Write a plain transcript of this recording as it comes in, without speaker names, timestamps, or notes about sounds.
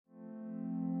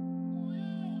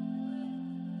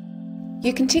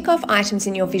You can tick off items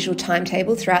in your visual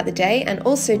timetable throughout the day and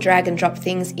also drag and drop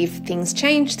things if things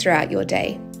change throughout your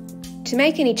day. To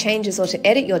make any changes or to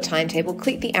edit your timetable,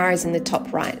 click the arrows in the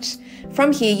top right.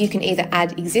 From here, you can either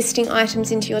add existing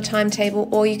items into your timetable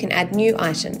or you can add new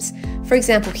items. For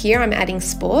example, here I'm adding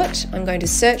sport. I'm going to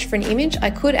search for an image.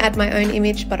 I could add my own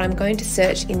image, but I'm going to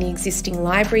search in the existing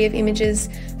library of images,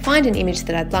 find an image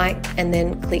that I'd like, and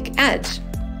then click add.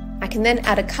 I can then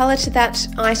add a colour to that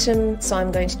item, so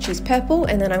I'm going to choose purple,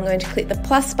 and then I'm going to click the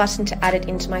plus button to add it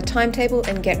into my timetable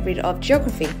and get rid of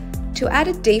geography. To add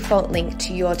a default link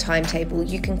to your timetable,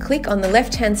 you can click on the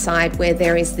left-hand side where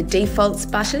there is the defaults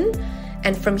button,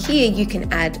 and from here you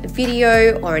can add a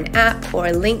video or an app or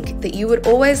a link that you would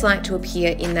always like to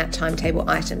appear in that timetable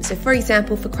item. So for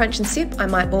example, for Crunch and Sip, I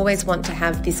might always want to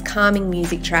have this calming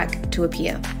music track to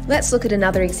appear. Let's look at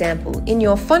another example. In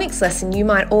your phonics lesson, you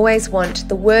might always want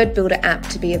the word builder app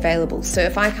to be available. So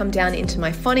if I come down into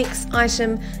my phonics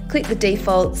item, click the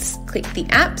defaults, click the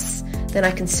apps, then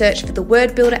I can search for the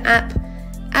word builder app,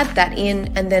 add that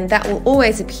in, and then that will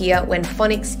always appear when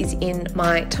phonics is in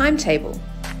my timetable.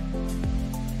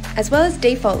 As well as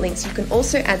default links, you can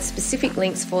also add specific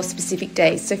links for specific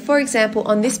days. So for example,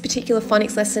 on this particular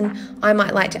phonics lesson, I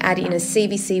might like to add in a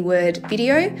CBC Word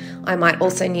video. I might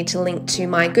also need to link to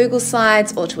my Google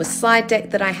Slides or to a slide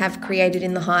deck that I have created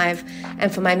in the Hive. And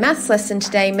for my maths lesson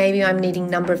today, maybe I'm needing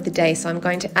number of the day, so I'm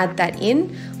going to add that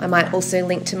in. I might also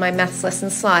link to my maths lesson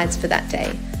slides for that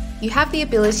day. You have the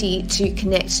ability to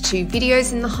connect to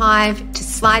videos in the Hive, to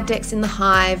slide decks in the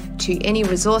Hive, to any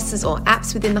resources or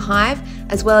apps within the Hive,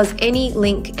 as well as any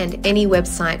link and any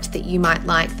website that you might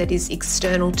like that is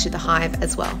external to the Hive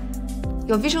as well.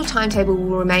 Your visual timetable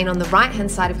will remain on the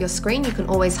right-hand side of your screen. You can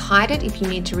always hide it if you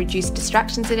need to reduce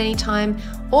distractions at any time,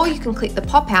 or you can click the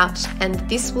pop-out and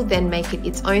this will then make it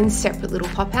its own separate little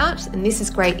pop-out. And this is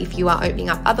great if you are opening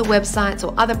up other websites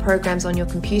or other programs on your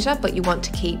computer, but you want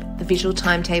to keep the visual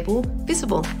timetable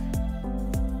visible.